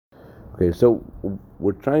Okay, so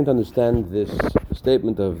we're trying to understand this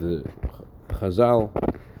statement of the Chazal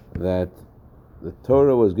that the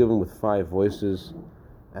Torah was given with 5 voices,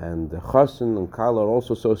 and the Chassan and Kala are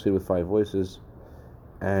also associated with 5 voices.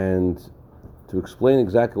 And to explain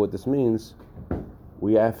exactly what this means,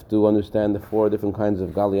 we have to understand the 4 different kinds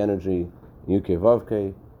of Gali energy, Yuke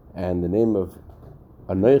Vavke, and the name of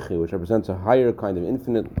Anoichi, which represents a higher kind of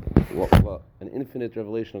infinite, an infinite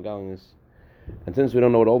revelation of Galiness. And since we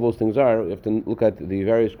don't know what all those things are, we have to look at the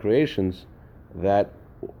various creations that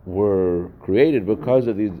were created because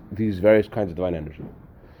of these various kinds of divine energy.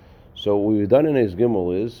 So what we've done in Eis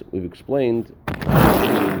Gimel is we've explained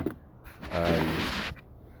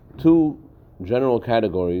 2 general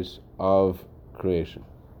categories of creation.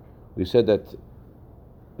 We said that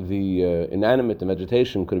the inanimate and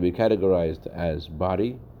vegetation could be categorized as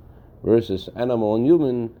body, versus animal and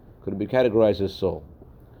human could be categorized as soul.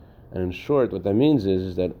 And in short, what that means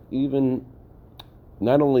is that even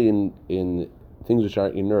not only in things which are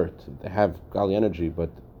inert, they have Gali energy, but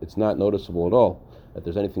it's not noticeable at all that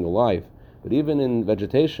there's anything alive, but even in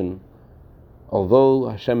vegetation, although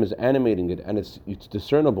Hashem is animating it and it's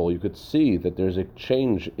discernible, you could see that there's a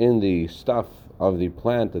change in the stuff of the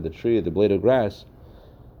plant, of the tree, of the blade of grass,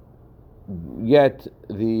 yet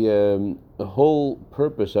the whole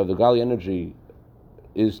purpose of the Gali energy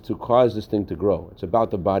is to cause this thing to grow. It's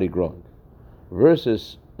about the body growing.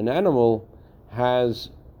 Versus an animal has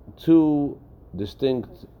 2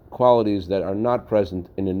 distinct qualities that are not present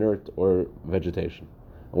in inert or vegetation.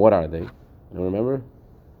 And what are they? You remember?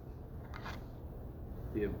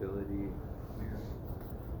 The ability,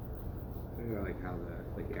 like how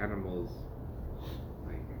the animals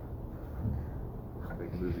like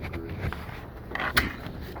moving groove.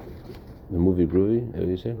 The movie Groovy, is that what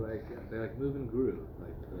you say? They move and groove.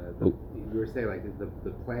 You were saying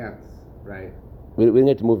the plants, right? We didn't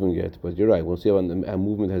get to moving yet, but you're right. We'll see when the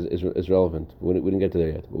movement is relevant. We didn't get to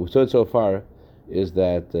there yet. What we said so far is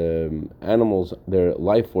that animals, their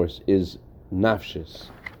life force is nafshis.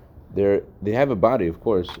 They have a body, of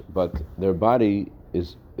course, but their body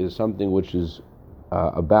is something which is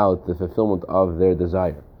about the fulfillment of their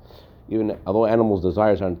desire. Even although animals'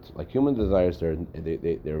 desires aren't like human desires, they're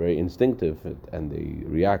very instinctive and they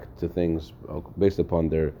react to things based upon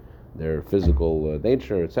their physical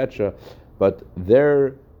nature, etc. But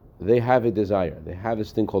they have a desire. They have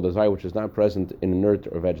this thing called desire, which is not present in inert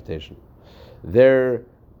or vegetation. Their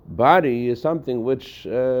body is something which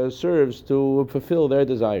serves to fulfill their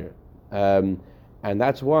desire, and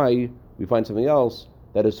that's why we find something else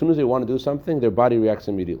that as soon as they want to do something, their body reacts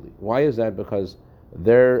immediately. Why is that? Because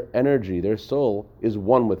their energy, their soul, is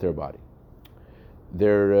one with their body.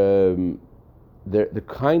 The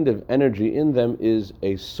kind of energy in them is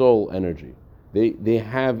a soul energy. They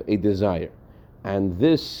have a desire, and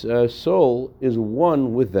this soul is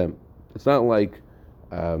one with them. It's not like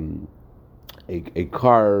a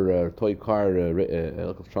car, a toy car,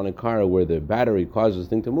 electronic car, where the battery causes the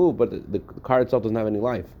thing to move, but the car itself doesn't have any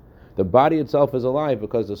life. The body itself is alive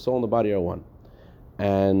because the soul and the body are one.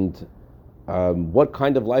 And what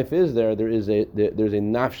kind of life is there? There's a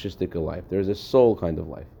nafshistic life. There's a soul kind of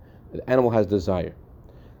life. The animal has desire.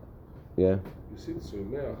 Yeah. You see, the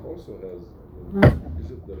Sumeach also has.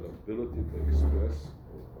 Is it the ability to express,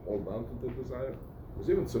 hold on to the desire? Because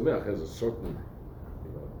even Sumeach has a certain,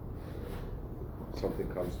 something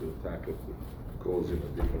comes to attack it, it goes in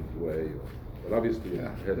a different way. But obviously,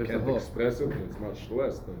 it can't express it, and it's much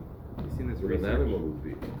less than what an animal would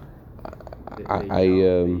be. They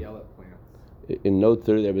yell at plants. In note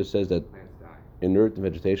 30, there it says that inert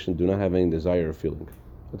vegetation do not have any desire or feeling.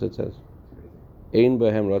 That's what it says. Ein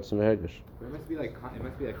behem ratzon v'hergish. It must be like conscious,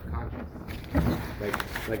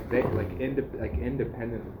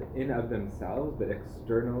 independent in of themselves, but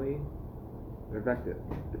externally they're effective.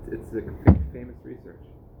 It's like famous research.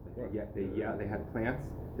 Yet they had plants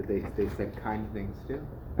that they said kind things to,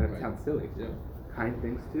 and it sounds silly. Yeah. Kind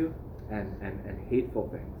things to, and hateful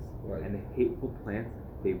things. Right. And the hateful plants,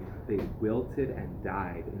 they wilted and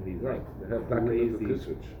died in these Right. They have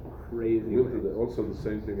crazy ways. Also, the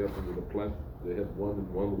same thing happened with the plant. They had one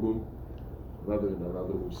in one room, another in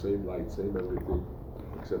another room, same light, same everything,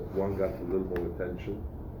 except one got a little more attention.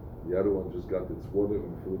 The other one just got its water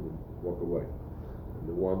and food and walk away. And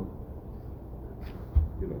the one,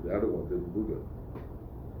 the other one didn't do that.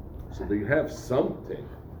 So they have something,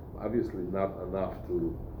 obviously not enough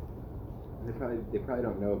to. They probably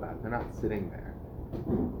don't know about it. They're not sitting there.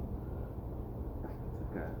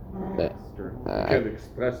 It's like they can't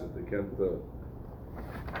express it. They can't.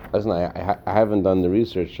 Listen, I haven't done the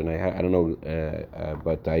research, and I don't know,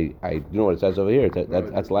 but I you know what it says over here.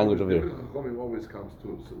 That's language over here. Chachamim always comes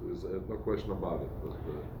to, so there's no question about it.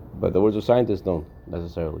 But the words of scientists don't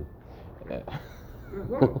necessarily.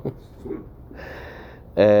 No, it's true.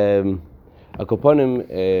 Akoponim,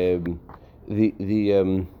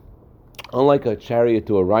 unlike a chariot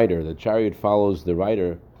to a rider, the chariot follows the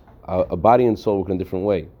rider. A body and soul work in a different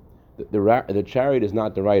way. The chariot is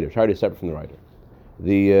not the rider. Chariot is separate from the rider.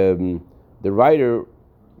 The rider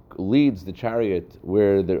leads the chariot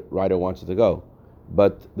where the rider wants it to go,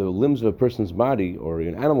 but the limbs of a person's body or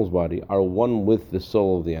an animal's body are one with the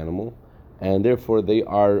soul of the animal, and therefore they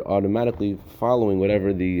are automatically following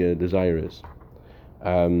whatever the desire is.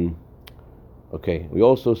 Okay, we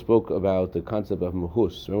also spoke about the concept of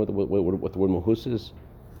mahus. Remember what the word mahus is?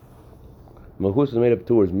 Mahus is made up of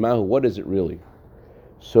two words. Mahu, what is it really?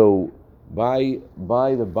 So, by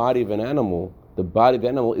the body of an animal, the body of the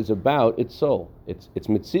animal is about its soul. Its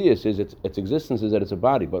mitzias is its existence is that it's a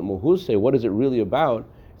body. But mahus, what is it really about?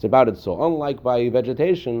 It's about its soul. Unlike by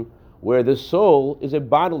vegetation, where the soul is a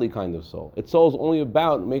bodily kind of soul. Its soul is only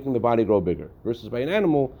about making the body grow bigger. Versus by an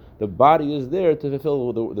animal, the body is there to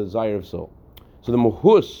fulfill the desire of soul. So the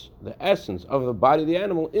mahus, the essence of the body of the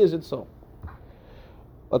animal, is its soul.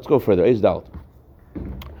 Let's go further. The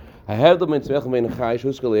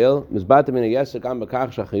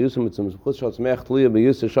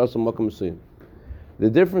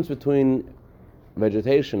difference between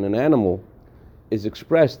vegetation and animal is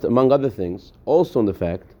expressed, among other things, also in the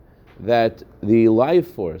fact that the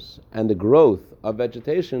life force and the growth of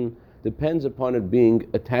vegetation depends upon it being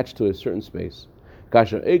attached to a certain space. And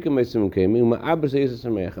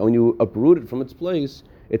when you uproot it from its place,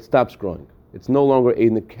 it stops growing. It's no longer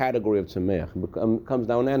in the category of tzemeach. It becomes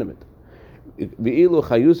now inanimate.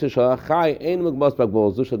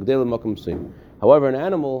 However, an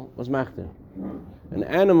animal was machter. An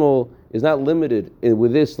animal is not limited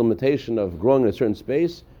with this limitation of growing in a certain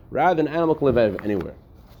space. Rather, an animal can live anywhere.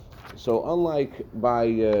 So, unlike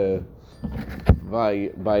by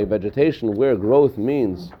vegetation, where growth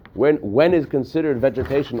means when is considered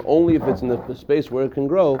vegetation only if it's in the space where it can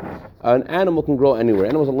grow, an animal can grow anywhere.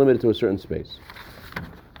 Animals are limited to a certain space.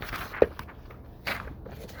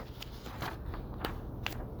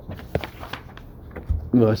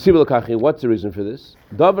 What's the reason for this?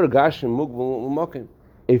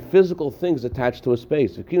 A physical thing is attached to a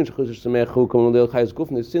space. Since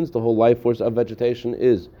the whole life force of vegetation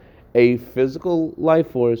is a physical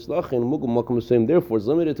life force, therefore it's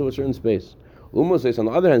limited to a certain space. On the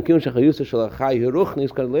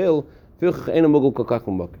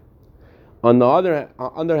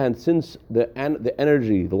other hand, since the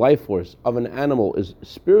energy, the life force of an animal is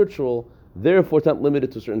spiritual, therefore it's not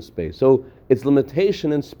limited to a certain space. So its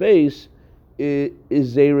limitation in space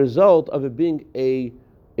is a result of it being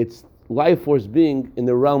its life force being in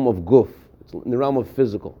the realm of guf, it's in the realm of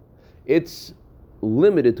physical. It's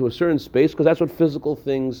limited to a certain space because that's what physical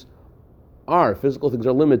things are. Physical things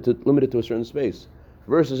are limited to a certain space.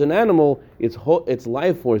 Versus an animal, its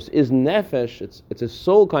life force is nefesh, it's a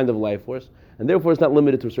soul kind of life force, and therefore it's not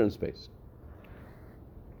limited to a certain space.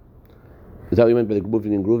 Is that what you meant by the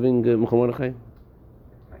moving and grooving, Michal Mordechai?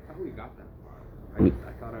 I thought we got that far. I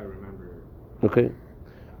thought I remember. Okay.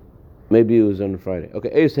 Maybe it was on Friday.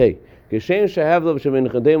 Okay, Eis Hey. Just as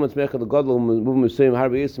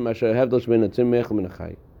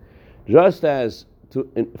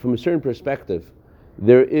from a certain perspective,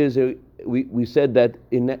 there is we said that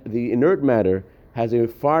the inert matter has a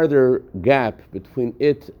farther gap between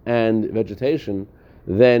it and vegetation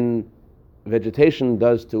than vegetation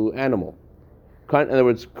does to animal. In other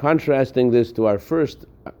words, contrasting this to our first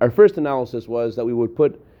analysis was that we would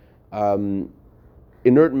put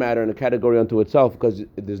inert matter in a category unto itself because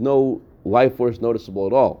there's no life force noticeable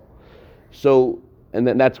at all. So, and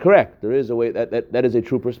that's correct. There is a way that is a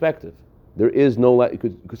true perspective. There is no, you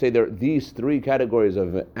could say there are these three categories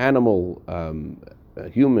of animal,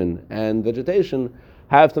 human, and vegetation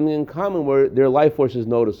have something in common where their life force is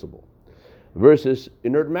noticeable. Versus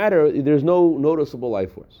inert matter, there's no noticeable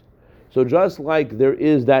life force. So just like there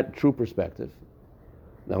is that true perspective.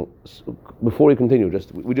 Now, before we continue,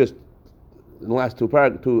 we just in the last two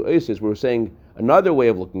aces, we were saying another way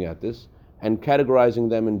of looking at this and categorizing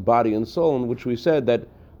them in body and soul, in which we said that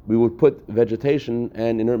we would put vegetation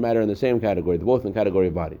and inert matter in the same category, they're both in the category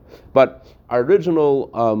of body. But our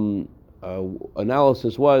original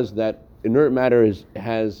analysis was that inert matter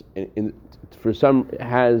has a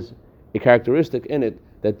characteristic in it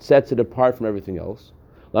that sets it apart from everything else.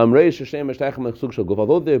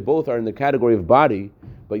 Although they both are in the category of body,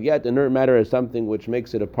 but yet inert matter is something which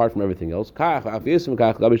makes it apart from everything else. So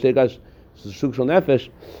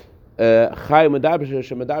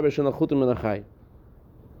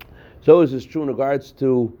is this true in regards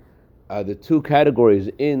to the two categories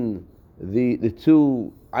in the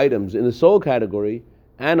two items in the soul category,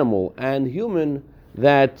 animal and human,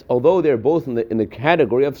 that although they're both in the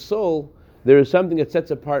category of soul, there is something that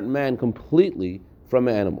sets apart man completely from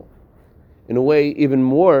an animal. In a way, even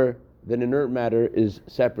more than inert matter is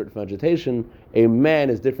separate from vegetation, a man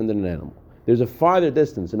is different than an animal. There's a farther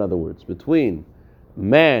distance, in other words, between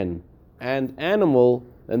man and animal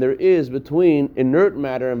than there is between inert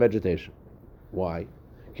matter and vegetation. Why?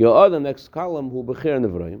 The next column,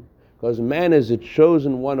 because man is the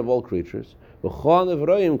chosen one of all creatures.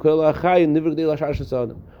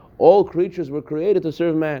 All creatures were created to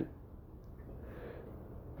serve man.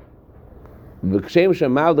 It sounds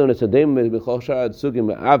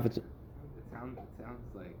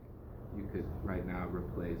like you could right now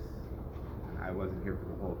replace, and I wasn't here for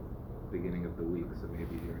the whole beginning of the week, so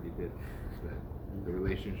maybe you already did, but the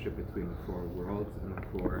relationship between the four worlds and the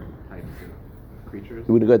four types of creatures.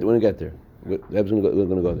 We're going to get there. We're going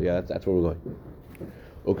to go there. Yeah, that's where we're going.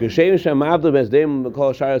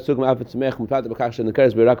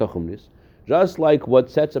 Just like what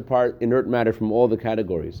sets apart inert matter from all the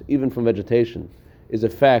categories, even from vegetation, is the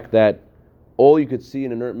fact that all you could see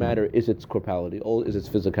in inert matter is its corpality, all is its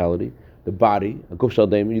physicality, the body, a guf shel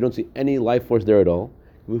daim, you don't see any life force there at all.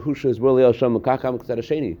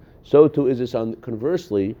 So too is this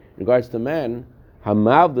conversely, in regards to man,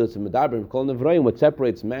 what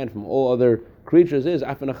separates man from all other creatures is,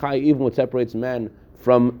 even what separates man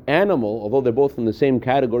from animal, although they're both in the same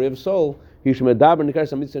category of soul, is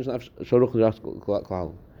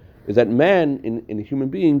that man, in a human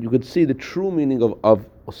being, you could see the true meaning of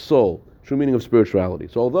soul, true meaning of spirituality.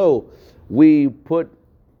 So although we put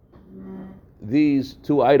these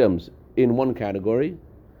two items in one category,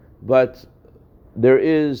 but there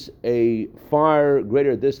is a far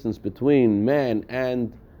greater distance between man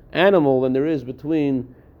and animal than there is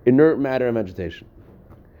between inert matter and vegetation.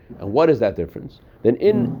 And what is that difference? Then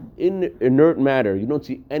in inert matter, you don't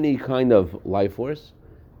see any kind of life force.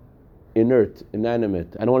 Inert,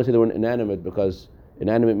 inanimate. I don't want to say the word inanimate because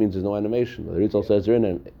inanimate means there's no animation. The Rizal says they're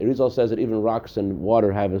inanimate. The Rizal says that even rocks and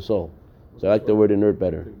water have a soul. So I like the word inert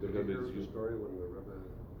better. Did you hear the story when the Rebbe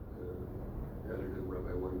edited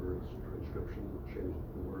Rabbi Weinberg's transcription that changed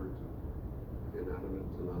the word inanimate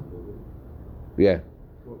to non-moving? Yeah.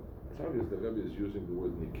 Well, it's obvious the Rebbe is using the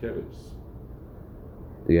word nikeres.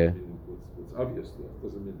 Yeah. What's obvious there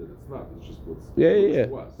doesn't mean that it's not. It's just what's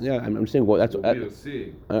was. Yeah, I'm saying what that's. What we are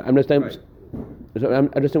seeing. I'm just saying. Right.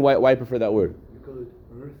 I'm just saying why I prefer that word. You call it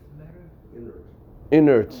earth matter? Inert.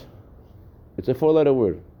 Inert. It's a 4-letter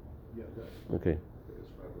word. Yeah, that's Okay.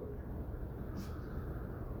 it's 5 letters.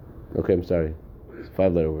 Okay, I'm sorry. It's a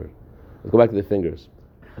 5-letter word. Let's go back to the fingers.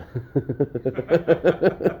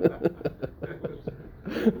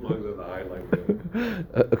 Longer than the highlight there.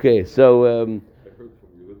 Okay, so. I heard from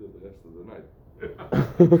you the rest of the night.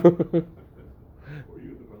 Or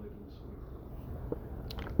you the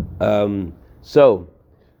relatives. So,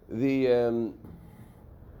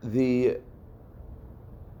 the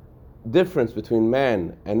difference between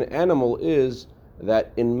man and animal is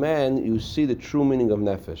that in man you see the true meaning of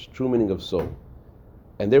nefesh, true meaning of soul.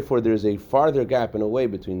 And therefore there is a farther gap in a way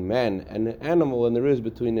between man and animal than there is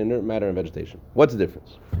between inert matter and vegetation. What's the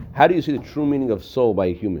difference? How do you see the true meaning of soul by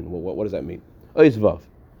a human? What does that mean? The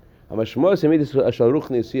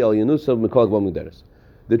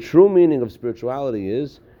true meaning of spirituality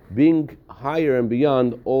is being higher and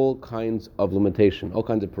beyond all kinds of limitation, all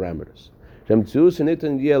kinds of parameters. There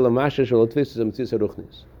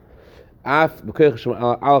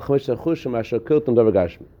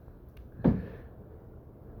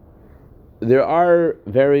are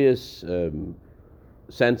various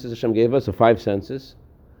senses Hashem gave us, the 5 senses,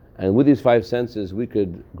 and with these 5 senses we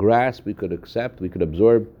could grasp, we could accept, we could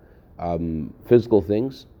absorb physical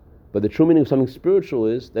things. But the true meaning of something spiritual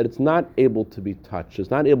is that it's not able to be touched. It's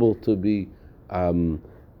not able to be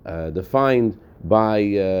defined by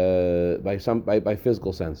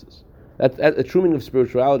physical senses. The true meaning of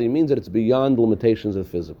spirituality means that it's beyond the limitations of the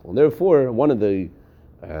physical. And therefore, one of the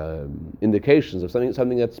indications of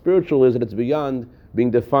something that's spiritual is that it's beyond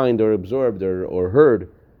being defined or absorbed or heard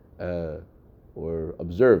or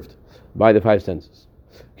observed by the 5 senses.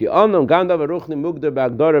 The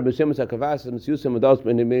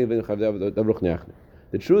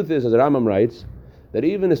truth is, as the Rambam writes, that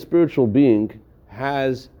even a spiritual being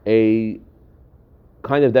has a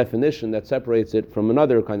kind of definition that separates it from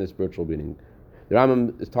another kind of spiritual being. The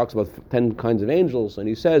Rambam talks about 10 kinds of angels, and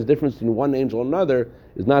he says difference between one angel and another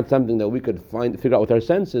is not something that we could figure out with our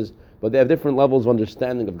senses, but they have different levels of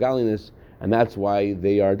understanding of godliness, and that's why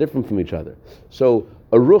they are different from each other. So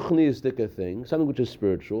a ruchnistic thing, something which is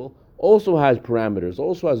spiritual, also has parameters,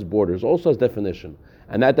 also has borders, also has definition,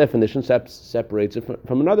 and that definition separates it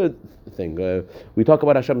from another thing. We talk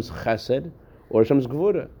about Hashem's chesed or Hashem's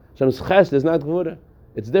gvura. Hashem's chesed is not gvura.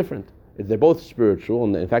 It's different. They're both spiritual,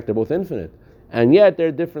 and in fact they're both infinite, and yet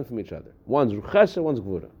they're different from each other. One's chesed, one's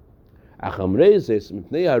gvura.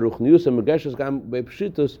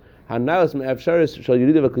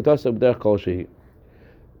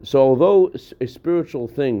 So although a spiritual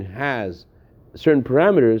thing has certain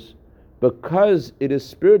parameters, because it is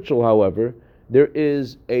spiritual, however, there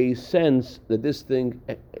is a sense that this thing,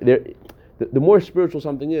 the more spiritual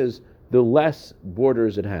something is, the less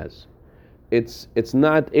borders it has. It's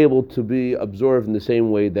not able to be absorbed in the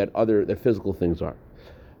same way that other physical things are.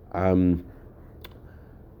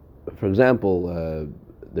 For example,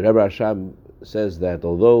 the Rebbe Rashab says that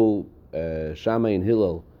although Shammai and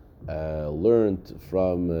Hillel learned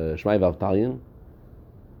from Shmai Valtalion,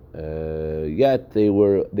 yet they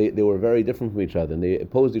were very different from each other, and they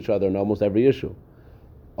opposed each other on almost every issue.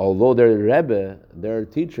 Although their Rebbe, their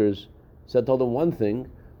teachers, told them one thing,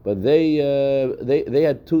 but they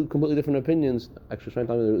had two completely different opinions. Actually, trying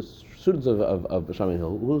to tell me the students of Shammai and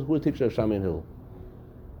Hillel. Who's the teacher of Shammai and Hillel?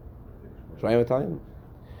 Shmai Valtalion.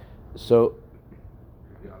 So,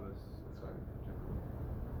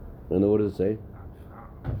 and what does it say?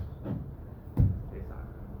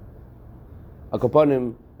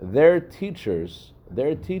 Akapanim, their teachers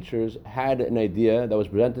had an idea that was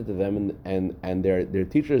presented to them, and their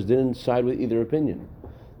teachers didn't side with either opinion.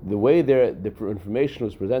 The way the information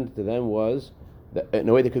was presented to them was that, in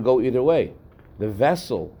a way, they could go either way. The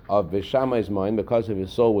vessel of Shammai's mind, because of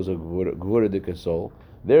his soul, was a gvura soul.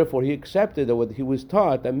 Therefore, he accepted that what he was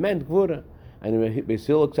taught that meant gvura, and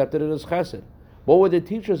Basil accepted it as chesed. What were their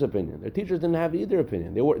teachers' opinion? Their teachers didn't have either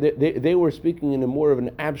opinion. They were speaking in a more of an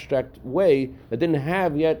abstract way that didn't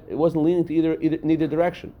have yet. It wasn't leaning to neither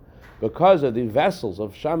direction. Because of the vessels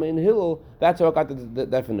of Shammai and Hillel, that's how it got the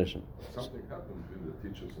definition. Something happened between the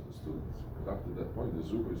teachers and the students. Because up to that point, there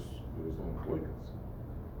was no machlokes.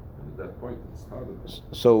 And at that point, it started.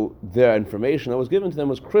 So their information that was given to them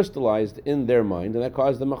was crystallized in their mind, and that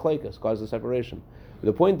caused the machlokes, caused the separation.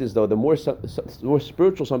 The point is, though, the more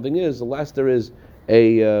spiritual something is, the less there is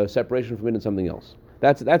a separation from it and something else.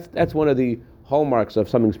 That's one of the hallmarks of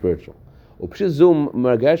something spiritual. This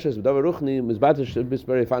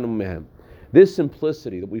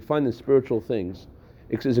simplicity that we find in spiritual things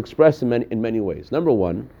is expressed in many ways. Number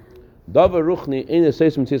one, a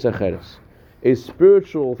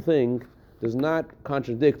spiritual thing does not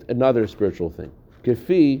contradict another spiritual thing.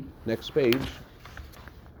 Kefi, next page.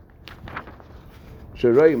 The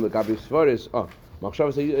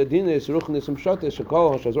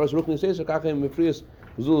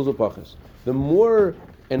more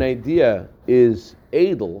an idea is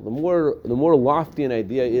edel, the more lofty an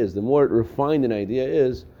idea is, the more refined an idea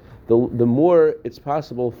is, the more it's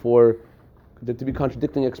possible for there to be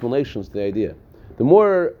contradicting explanations to the idea. The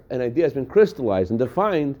more an idea has been crystallized and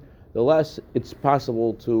defined, the less it's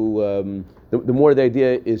possible to, the more the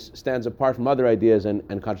idea stands apart from other ideas and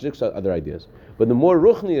contradicts other ideas. But the more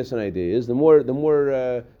ruchnius an idea is, the more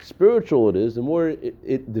spiritual it is, the more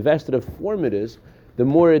it divested of form it is, the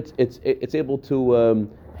more it's able to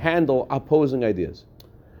handle opposing ideas.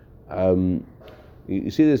 You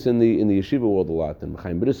see this in the yeshiva world a lot, and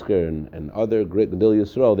Chaim Brisker and other great Gedolei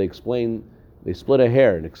Yisrael. They split a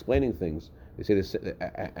hair in explaining things. They say this,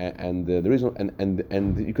 and the reason,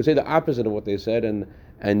 and you could say the opposite of what they said, and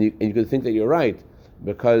you could think that you're right,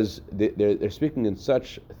 because they're speaking in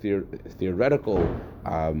such theoretical,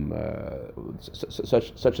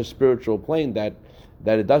 such a spiritual plane that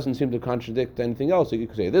it doesn't seem to contradict anything else. So you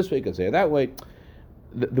could say it this way, you could say it that way.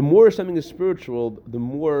 The more something is spiritual, the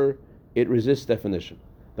more it resists definition.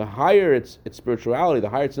 The higher its spirituality, the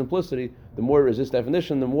higher its simplicity, the more it resists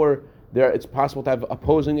definition, the more it's possible to have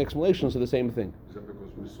opposing explanations of the same thing. Is that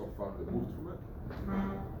because we're so far removed from it?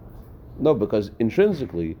 No, because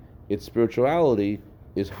intrinsically, its spirituality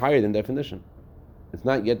is higher than definition.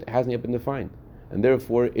 Hasn't yet been defined, and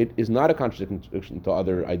therefore it is not a contradiction to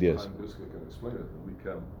other ideas. Chaim Brisker can explain it, and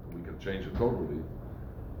we can change it totally. It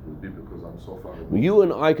would be because I'm so far removed. You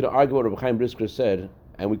and I could argue what Rabbi Chaim Brisker said,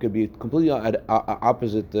 and we could be completely at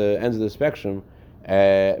opposite ends of the spectrum,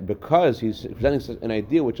 because he's presenting an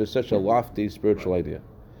idea which is such a lofty spiritual idea.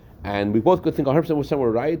 And we both could think 100%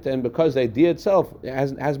 we're right, and because the idea itself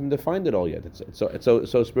hasn't been defined at all yet. It's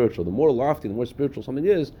so spiritual. The more lofty, the more spiritual something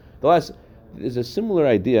is, the less there's a similar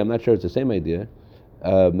idea. I'm not sure it's the same idea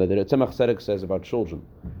that Tzemach Tzedek says about children.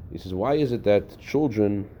 He says, why is it that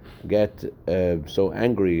children get so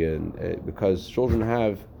angry? And because children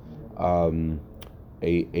have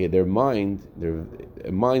their mind. Their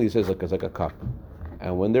mind, he says, is like a cup.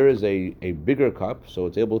 And when there is a bigger cup, so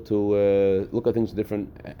it's able to look at things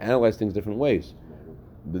analyze things different ways.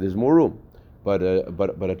 But there's more room. But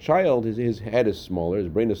a child, his head is smaller, his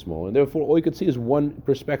brain is smaller, and therefore all you can see is one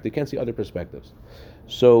perspective. You can't see other perspectives.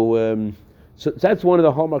 So that's one of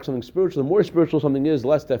the hallmarks of something spiritual. The more spiritual something is,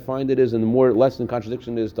 less defined it is, and the more less in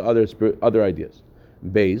contradiction it is to other ideas.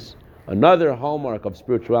 Base. Another hallmark of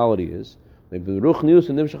spirituality is something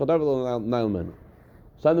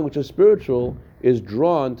which is spiritual is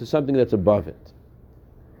drawn to something that's above it.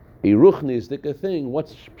 A ruchnistic thing.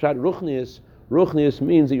 What's pshat ruchnis? Ruchnius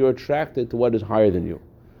means that you're attracted to what is higher than you.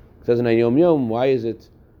 It says in Yom Yom, why is it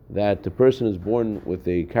that the person is born with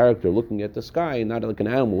a character looking at the sky and not like an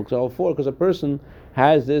animal looks at all four? Because a person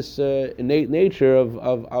has this innate nature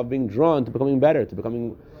of being drawn to becoming better, to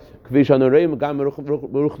becoming. We see this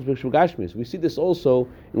also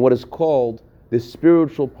in what is called the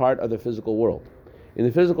spiritual part of the physical world. In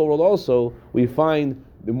the physical world also, we find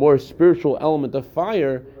the more spiritual element of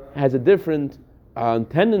fire has a different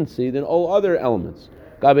tendency than all other elements.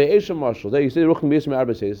 You see,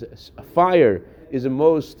 fire is the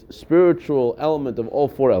most spiritual element of all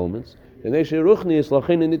four elements. Because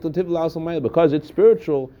it's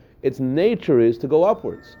spiritual, its nature is to go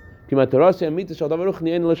upwards. The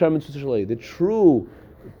true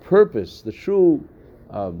purpose, the true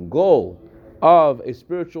goal of a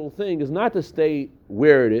spiritual thing is not to stay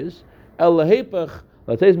where it is.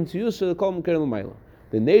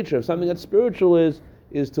 The nature of something that's spiritual is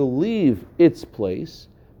to leave its place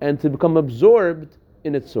and to become absorbed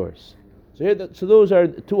in its source. So those are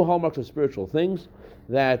two hallmarks of spiritual things.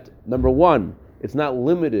 That number one, it's not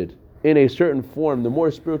limited in a certain form. The more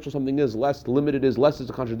spiritual something is, less limited is, less is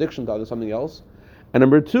a contradiction to something else. And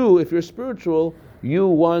number two, if you're spiritual, you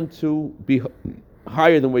want to be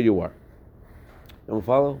higher than where you are. Don't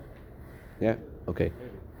follow? Yeah? Okay.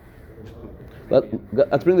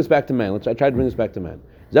 Let's bring this back to man. I try to bring this back to man.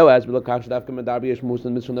 This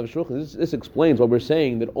explains what we're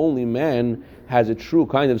saying, that only man has a true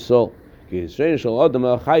kind of soul.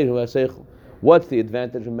 What's the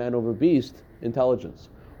advantage of man over beast? Intelligence.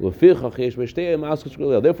 Therefore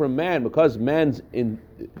man, because man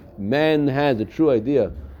has a true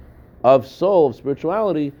idea of soul, of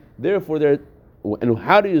spirituality, therefore and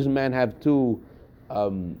how does man have two,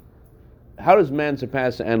 how does man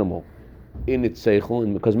surpass the animal? In its seichel,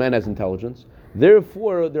 and because man has intelligence.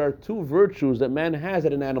 Therefore, there are two virtues that man has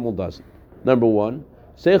that an animal doesn't. Number one,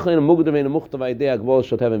 seichel and mugdav and muchtav idea gvol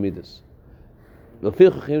shotev midus.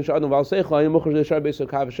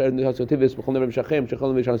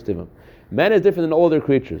 Man is different than all other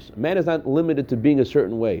creatures. Man is not limited to being a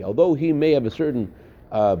certain way. Although he may have a certain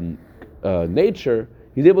nature,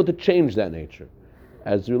 he's able to change that nature.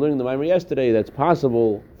 As we learned in the Maimer yesterday, that's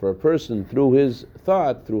possible for a person through his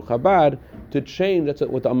thought, through Chabad, to change. That's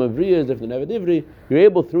what the Amavriya is, different than Eved. You're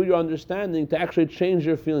able, through your understanding, to actually change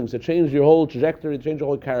your feelings, to change your whole trajectory, to change your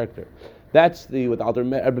whole character. That's what the Alter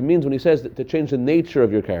Rebbe means when he says to change the nature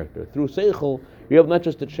of your character. Through Seichel, you're able not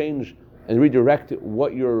just to change and redirect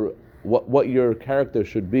what your character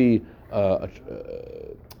should be.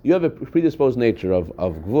 You have a predisposed nature of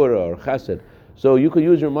Gvura or Chesed. So you could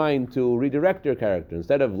use your mind to redirect your character.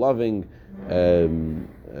 Instead of loving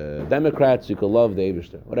Democrats, you could love the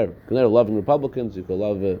Eibishter, whatever. Instead of loving Republicans, you could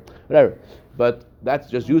love whatever. But that's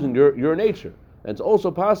just using your nature. And it's also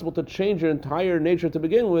possible to change your entire nature to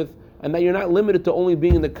begin with, and that you're not limited to only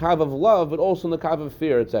being in the kav of love, but also in the kav of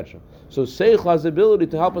fear, etc. So Seichel has the ability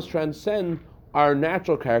to help us transcend our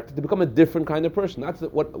natural character to become a different kind of person. That's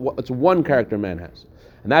it's one character man has.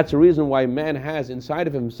 And that's the reason why man has inside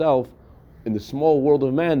of himself, in the small world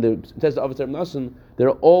of man, there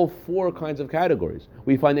are all four kinds of categories.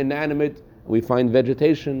 We find inanimate, we find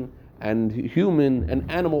vegetation, and human, and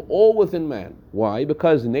animal, all within man. Why?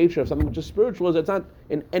 Because the nature of something which is spiritual is it's not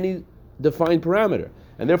in any defined parameter.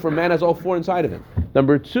 And therefore man has all four inside of him.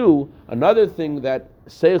 Number two, another thing that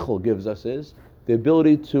Seichel gives us is the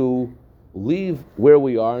ability to leave where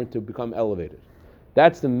we are and to become elevated.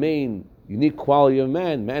 That's the main unique quality of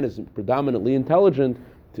man. Man is predominantly intelligent,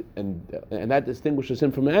 and that distinguishes him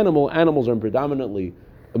from an animal. Animals are predominantly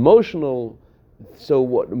emotional. So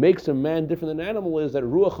what makes a man different than an animal is that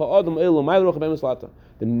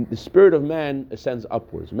the spirit of man ascends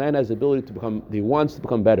upwards. Man has the ability to become, he wants to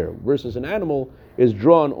become better, versus an animal is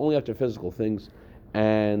drawn only after physical things.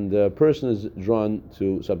 and the person is drawn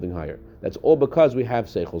to something higher. That's all because we have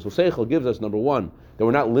seichel. So seichel gives us, number one, that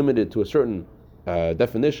we're not limited to a certain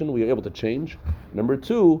definition. We are able to change. Number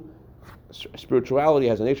two, spirituality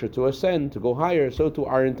has a nature to ascend, to go higher. So too,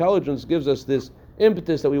 our intelligence gives us this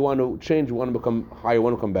impetus that we want to change, we want to become higher, we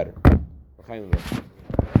want to become better.